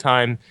with a big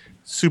time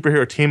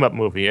superhero team up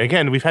movie.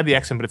 Again, we've had the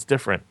X-Men, but it's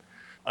different.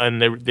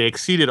 And they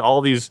exceeded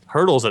all these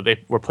hurdles that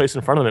they were placed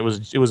in front of them.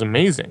 It was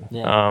amazing.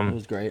 Yeah, it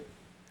was great.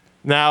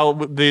 Now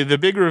the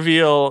big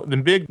reveal, the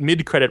big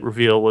mid-credit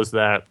reveal was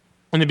that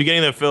in the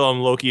beginning of the film,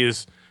 Loki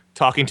is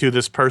talking to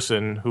this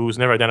person who's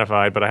never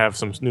identified, but I have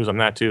some news on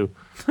that too.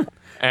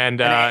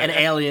 And an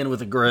alien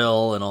with a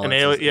grill and all that.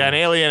 An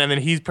alien, and then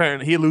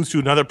he alludes to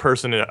another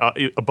person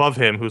above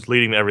him who's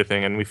leading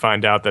everything, and we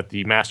find out that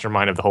the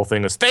mastermind of the whole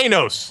thing is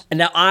Thanos. And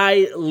now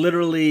I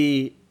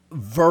literally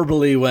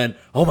verbally went,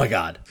 "Oh my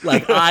god!"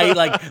 Like I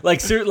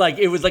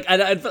it was like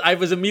I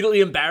was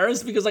immediately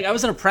embarrassed because like I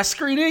was in a press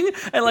screening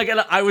and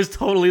I was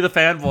totally the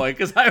fanboy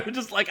because I was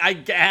just like I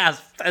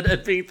gasped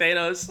at being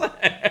Thanos.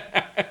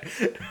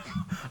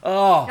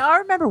 Oh, now, I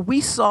remember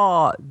we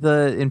saw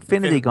the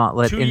Infinity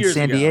Gauntlet in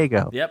San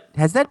Diego. Yep.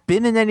 Has that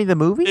been in any of the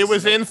movies? It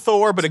was in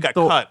Thor, but it got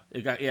cut.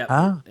 It got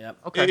Yep.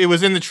 Okay. It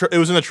was in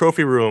the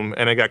trophy room,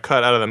 and it got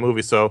cut out of the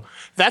movie. So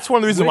that's one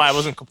of the reasons why I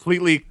wasn't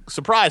completely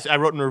surprised. I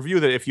wrote in a review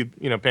that if you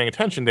paying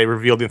attention, they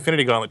revealed the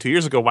Infinity Gauntlet 2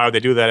 years ago. Why would they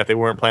do that if they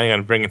weren't planning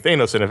on bringing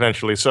Thanos in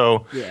eventually?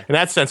 So in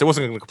that sense, it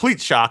wasn't a complete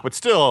shock, but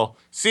still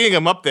seeing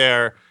him up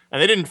there.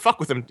 And they didn't fuck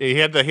with him. He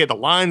had the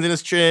lines in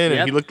his chin,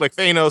 and he looked like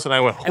Thanos. And I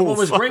went, and what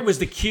was great was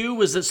the cue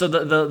was that, so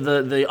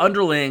the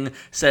underling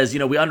says,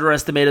 we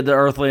underestimated the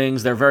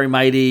Earthlings. They're very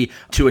mighty.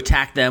 To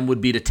attack them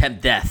would be to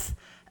tempt death.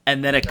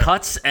 And then it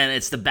cuts, and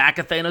it's the back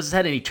of Thanos'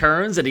 head, and he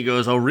turns, and he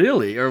goes, "Oh,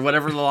 really?" Or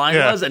whatever the line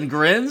was, and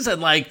grins,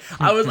 and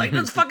I was like,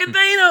 "That's fucking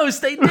Thanos!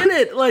 They did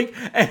it!"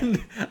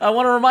 And I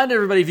want to remind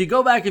everybody: if you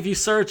go back, if you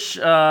search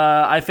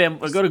go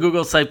to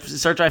Google, search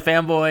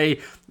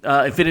iFanboy.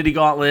 Infinity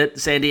Gauntlet,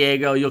 San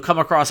Diego, you'll come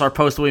across our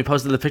post when we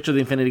posted the picture of the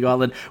Infinity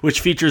Gauntlet,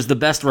 which features the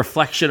best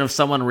reflection of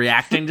someone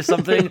reacting to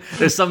something.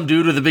 There's some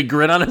dude with a big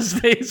grin on his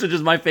face, which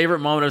is my favorite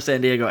moment of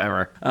San Diego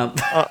ever.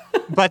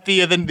 But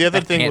the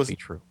other thing was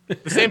true.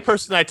 The same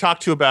person I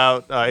talked to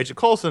about Agent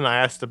Coulson, I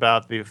asked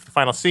about the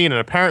final scene, and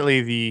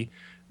apparently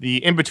the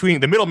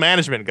in-between, the middle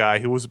management guy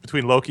who was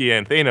between Loki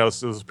and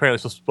Thanos was apparently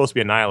supposed to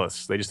be a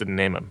nihilist. They just didn't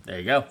name him. There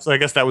you go. So I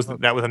guess that was a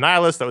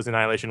nihilist. That was the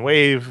Annihilation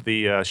Wave.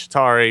 The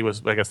Chitauri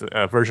was, I guess,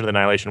 a version of the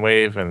Annihilation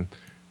Wave, and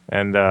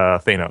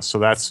Thanos.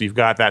 So you've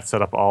got that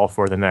set up all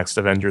for the next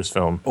Avengers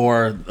film.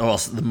 Or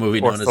also the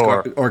movie known as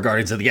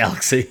Guardians of the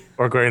Galaxy.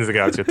 Or Guardians of the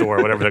Galaxy, Thor,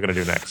 whatever they're going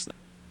to do next.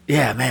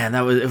 Yeah, man,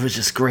 it was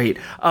just great.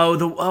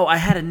 I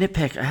had a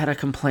nitpick. I had a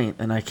complaint,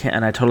 and I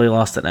totally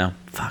lost it now.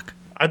 Fuck.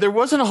 There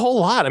wasn't a whole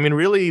lot. I mean,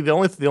 really, the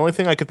only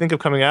thing I could think of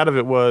coming out of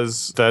it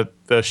was that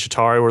the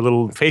Chitauri were a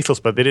little faceless,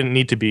 but they didn't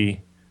need to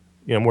be,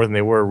 more than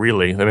they were,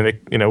 really. I mean,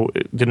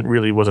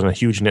 it wasn't a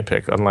huge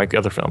nitpick, unlike the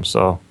other films.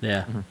 So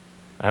yeah,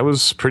 I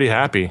was pretty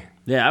happy.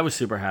 Yeah, I was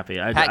super happy.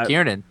 Pat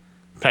Kiernan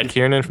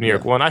from New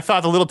York One. I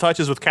thought the little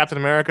touches with Captain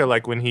America,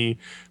 like when he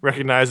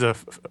recognized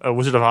a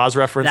Wizard of Oz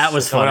reference, that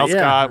was fun.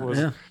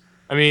 Yeah.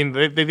 I mean,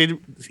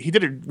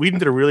 Whedon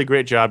did a really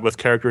great job with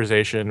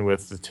characterization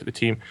with the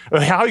team.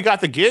 How he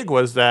got the gig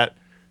was that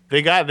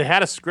they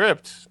had a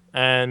script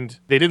and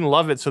they didn't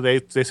love it, so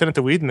they sent it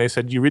to Whedon. They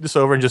said, "You read this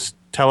over and just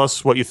tell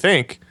us what you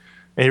think."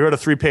 And he wrote a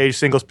 3-page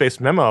single-spaced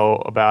memo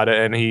about it,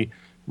 and he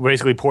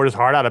basically poured his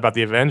heart out about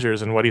the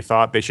Avengers and what he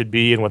thought they should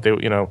be and what they,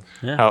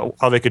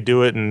 how they could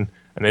do it. And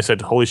they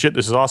said, "Holy shit,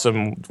 this is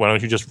awesome! Why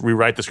don't you just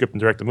rewrite the script and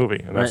direct the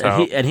movie?" And that's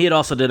he had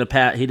also did an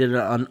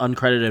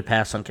uncredited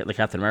pass on the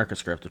Captain America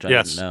script, which I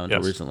didn't know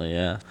until recently.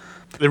 Yeah,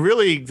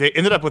 they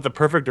ended up with the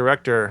perfect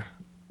director.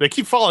 They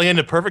keep falling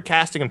into perfect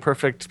casting and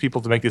perfect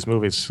people to make these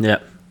movies. Yeah,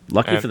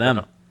 lucky for them.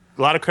 A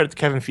lot of credit to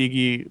Kevin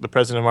Feige, the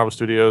president of Marvel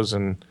Studios,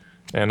 and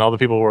all the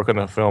people who work on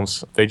the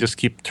films. They just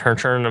keep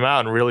turning them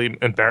out and really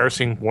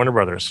embarrassing Warner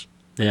Brothers.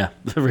 Yeah,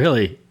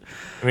 really.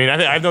 I mean,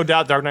 I have no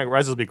doubt Dark Knight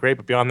Rises will be great,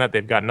 but beyond that,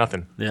 they've got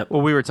nothing. Yep.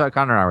 Well,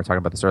 Connor and I were talking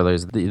about this earlier.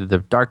 The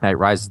Dark Knight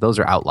Rises, those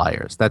are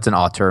outliers. That's an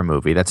auteur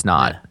movie. That's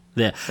not.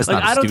 Yeah.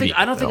 I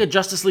don't think a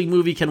Justice League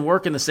movie can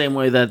work in the same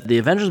way that the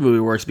Avengers movie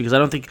works, because I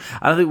don't think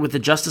with the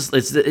Justice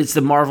it's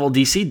the Marvel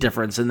DC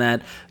difference in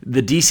that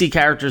the DC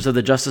characters of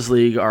the Justice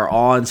League are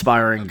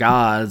awe-inspiring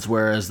gods,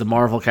 whereas the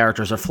Marvel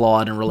characters are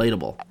flawed and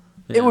relatable.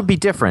 Yeah. It would be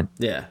different.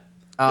 Yeah.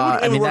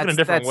 It would work in a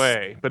different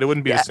way, but it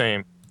wouldn't be the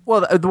same.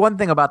 Well, the one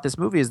thing about this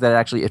movie is that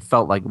actually it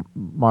felt like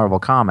Marvel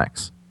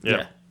Comics.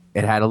 Yeah.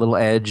 It had a little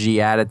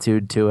edgy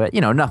attitude to it.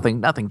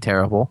 Nothing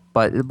terrible,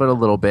 but a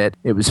little bit.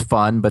 It was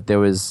fun, but there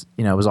was,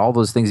 it was all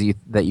those things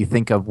that you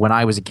think of when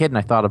I was a kid and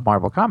I thought of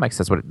Marvel Comics.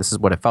 This is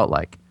what it felt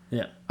like.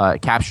 Yeah.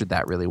 It captured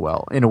that really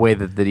well in a way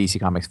that the DC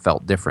Comics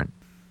felt different.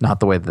 Not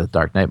the way that the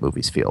Dark Knight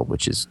movies feel,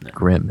 which is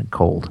grim and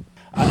cold.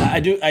 I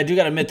do got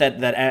to admit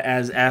that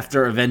as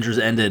after Avengers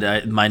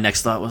ended, my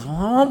next thought was, well,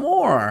 I want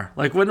more.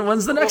 Like,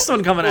 when's the next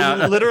one coming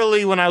out?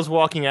 Literally, when I was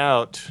walking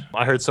out,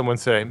 I heard someone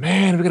say,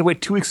 "Man, we got to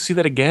wait 2 weeks to see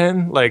that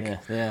again." Like,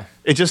 yeah.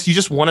 You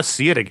just want to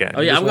see it again.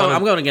 Oh yeah,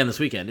 I'm going again this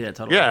weekend. Yeah,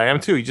 totally. Yeah, I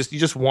am too. You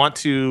just want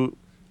to.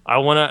 I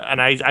want to,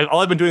 and I all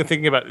I've been doing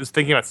thinking about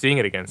seeing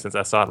it again since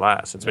I saw it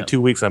last. It's been 2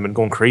 weeks. I've been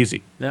going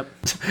crazy. Yep.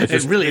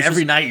 It's really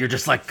every night you're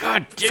just like,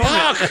 God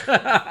damn it.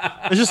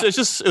 It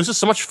was just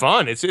so much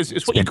fun. It's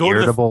what you go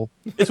irritable.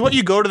 It's what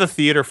you go to the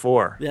theater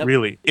for. Yep.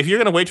 Really, if you're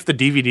gonna wait for the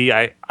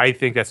DVD, I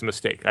think that's a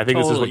mistake. I think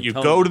this is what you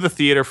go to the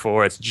theater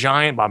for. It's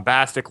giant,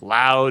 bombastic,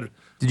 loud.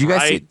 Did you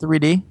guys see it in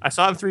 3D? I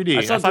saw it in 3D.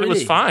 I thought it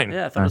was fine.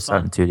 Yeah, I thought it was fine.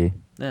 fine. I saw it in 2D.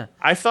 Yeah.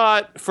 I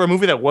thought for a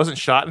movie that wasn't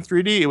shot in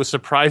 3D, it was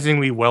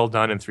surprisingly well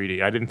done in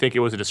 3D. I didn't think it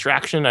was a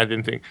distraction. I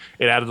didn't think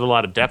it added a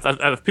lot of depth.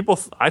 People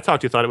I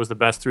talked to thought it was the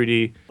best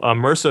 3D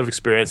immersive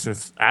experience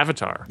since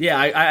Avatar. Yeah,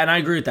 I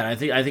agree with that. I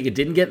think it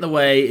didn't get in the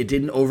way. It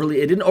didn't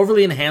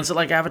overly enhance it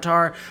like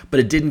Avatar, but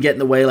it didn't get in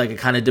the way like it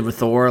kind of did with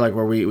Thor, like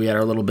where we had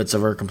our little bits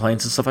of our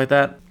complaints and stuff like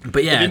that.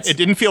 But yeah, it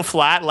didn't feel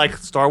flat like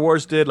Star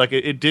Wars did. Like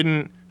it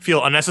didn't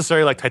feel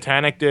unnecessary like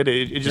Titanic did.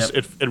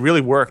 It really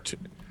worked.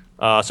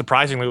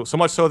 Surprisingly, so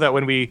much so that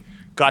when we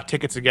got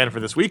tickets again for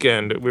this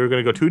weekend, we were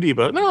going to go 2D,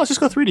 but no, let's just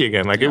go 3D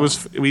again. Like it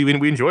was, we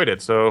enjoyed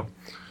it. So,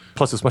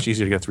 plus it's much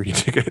easier to get a 3D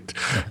ticket.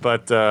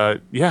 But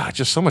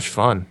just so much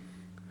fun.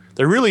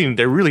 They're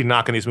really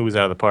knocking these movies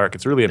out of the park.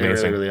 It's really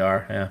amazing. They really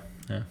are.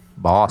 Yeah.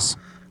 Boss.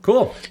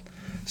 Cool.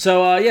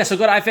 So so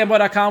go to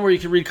iFanboy.com where you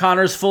can read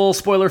Connor's full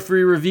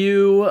spoiler-free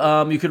review.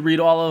 You could read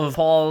all of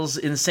Paul's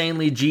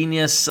insanely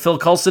genius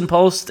Agent Coulson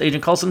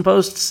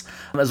posts,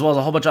 as well as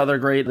a whole bunch of other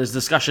there's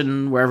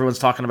discussion where everyone's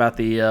talking about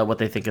the what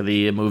they think of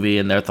the movie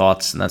and their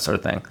thoughts and that sort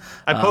of thing.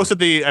 I posted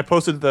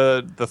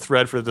the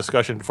thread for the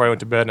discussion before I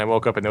went to bed, and I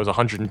woke up and there was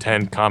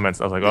 110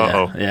 comments. I was like,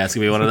 oh. Yeah, it's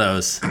gonna be one of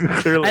those.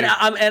 Clearly. And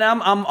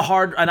I'm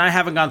hard, and I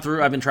haven't gone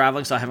through. I've been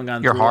traveling, so I haven't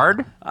gone. You're through.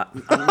 hard?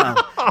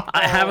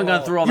 I haven't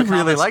gone through all the You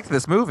comments. really liked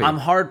this movie. I'm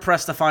hard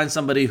pressed to find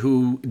somebody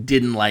who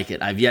didn't like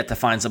it. I've yet to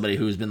find somebody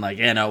who's been like,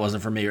 no, it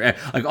wasn't for me.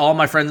 Like all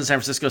my friends in San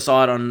Francisco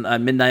saw it on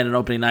midnight and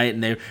opening night,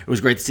 and it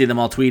was great to see them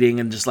all tweeting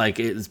and just like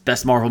it's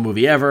best Marvel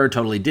movie ever.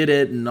 Totally did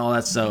it and all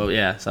that. So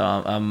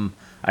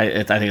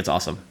I think it's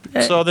awesome.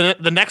 So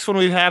the next one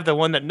we have, the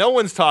one that no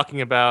one's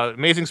talking about,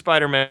 Amazing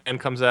Spider-Man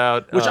comes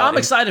out, which I'm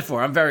excited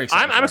for. I'm very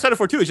excited. I'm excited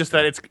for too. It's just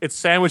that it's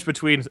sandwiched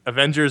between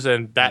Avengers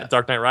and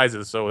Dark Knight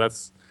Rises. So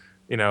that's.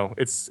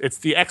 it's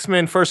the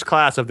X-Men First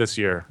Class of this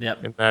year.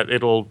 Yep. And that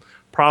it'll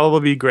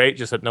probably be great,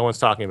 just that no one's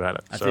talking about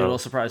it. I think it'll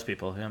surprise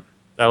people. Yep.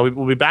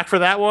 We'll be back for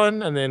that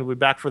one, and then we'll be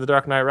back for The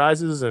Dark Knight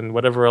Rises, and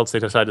whatever else they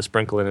decide to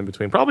sprinkle in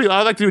between. Probably,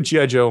 I'd like to do a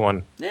G.I. Joe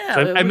one.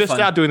 Yeah, I missed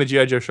out doing the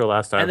G.I. Joe show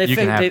last time. And You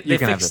can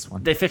have this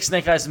one. They fixed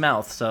Snake Eyes'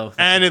 mouth, so.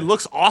 And it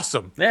looks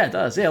awesome. Yeah, it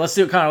does. Yeah, let's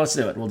do it, Connor. Let's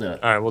do it. We'll do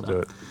it. All right, we'll do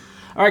it.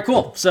 All right,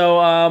 cool. So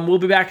we'll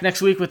be back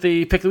next week with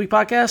the Pick of the Week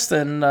podcast,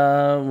 and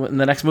when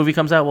the next movie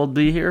comes out, we'll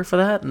be here for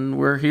that, and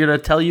we're here to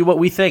tell you what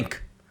we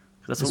think.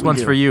 This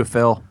one's for you,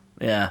 Phil.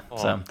 Yeah.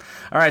 So, all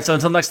right. So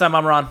until next time,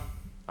 I'm Ron.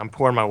 I'm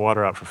pouring my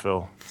water out for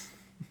Phil,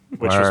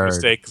 which was a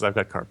mistake because I've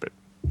got carpet.